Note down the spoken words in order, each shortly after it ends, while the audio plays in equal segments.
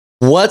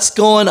What's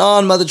going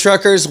on, Mutha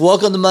Truckers?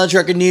 Welcome to Mutha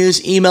Trucker News.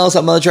 Emails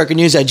at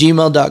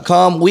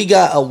muthatruckernews@gmail.com. We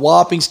got a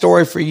whopping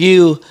story for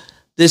you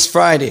this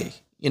Friday.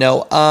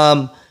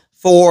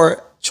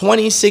 For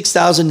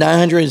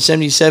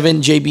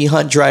 26,977 JB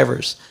Hunt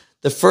drivers.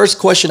 The first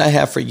question I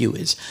have for you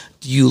is,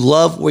 do you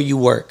love where you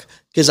work?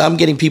 Because I'm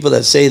getting people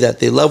that say that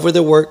they love where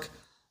they work,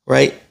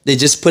 right? They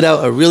just put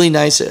out a really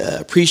nice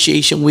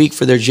appreciation week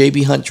for their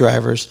JB Hunt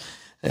drivers.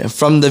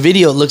 From the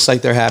video, it looks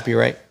like they're happy,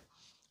 right?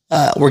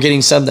 We're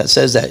getting some that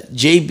says that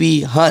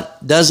JB Hunt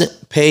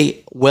doesn't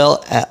pay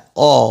well at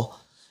all.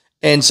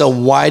 And so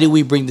why do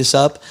we bring this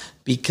up?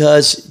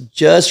 Because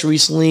just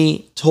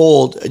recently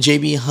told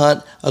JB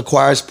Hunt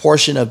acquires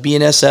portion of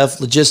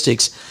BNSF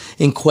Logistics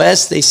in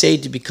quest, they say,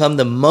 to become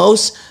the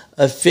most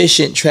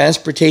efficient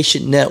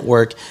transportation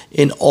network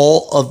in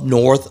all of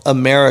North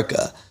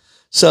America.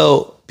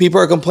 So people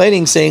are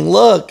complaining, saying,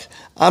 look,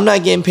 I'm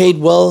not getting paid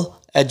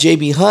well at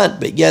JB Hunt,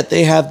 but yet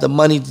they have the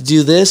money to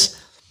do this.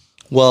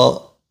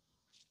 Well,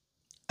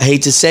 I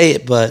hate to say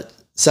it, but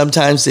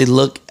sometimes they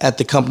look at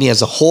the company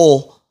as a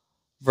whole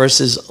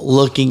versus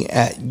looking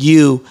at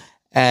you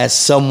as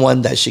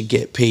someone that should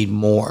get paid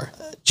more.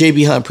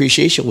 JB Hunt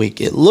Appreciation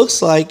Week. It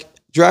looks like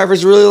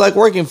drivers really like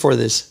working for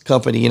this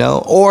company,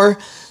 or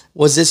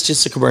was this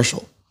just a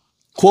commercial?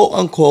 Quote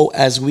unquote,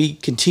 as we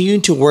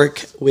continue to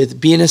work with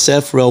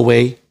BNSF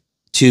Railway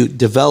to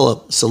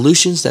develop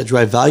solutions that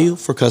drive value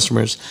for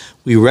customers,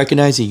 we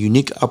recognize a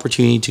unique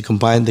opportunity to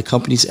combine the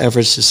company's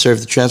efforts to serve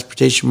the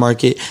transportation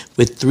market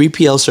with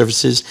 3PL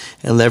services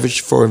and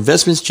leverage for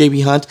investments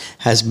JB Hunt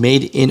has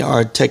made in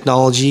our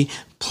technology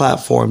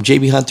platform.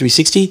 JB Hunt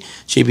 360,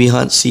 JB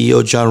Hunt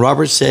CEO John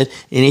Roberts said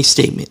in a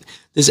statement,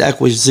 "This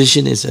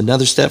acquisition is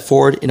another step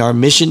forward in our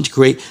mission to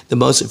create the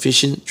most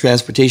efficient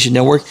transportation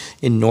network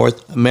in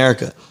North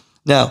America."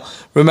 Now,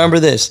 remember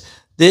this.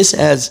 This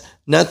has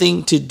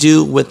nothing to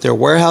do with their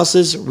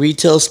warehouses,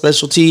 retail,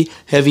 specialty,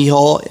 heavy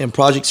haul, and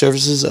project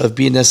services of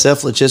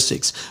BNSF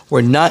Logistics.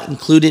 Were not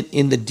included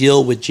in the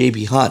deal with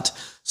JB Hunt.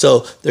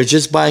 So they're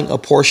just buying a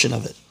portion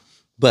of it.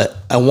 But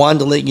I wanted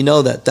to let you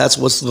know that that's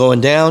what's going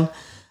down.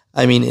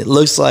 I mean, it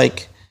looks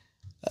like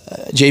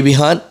JB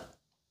Hunt,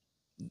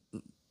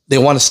 they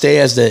want to stay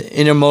as the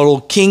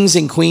intermodal kings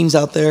and queens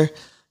out there,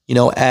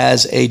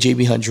 as a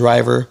JB Hunt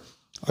driver.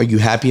 Are you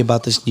happy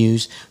about this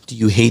news? Do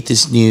you hate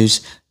this news?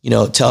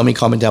 Tell me,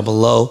 comment down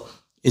below.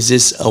 Is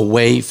this a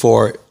way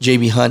for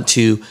JB Hunt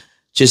to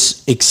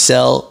just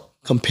excel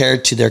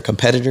compared to their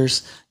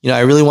competitors?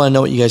 I really want to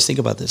know what you guys think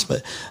about this,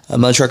 but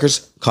Mutha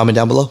Truckers, comment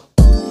down below.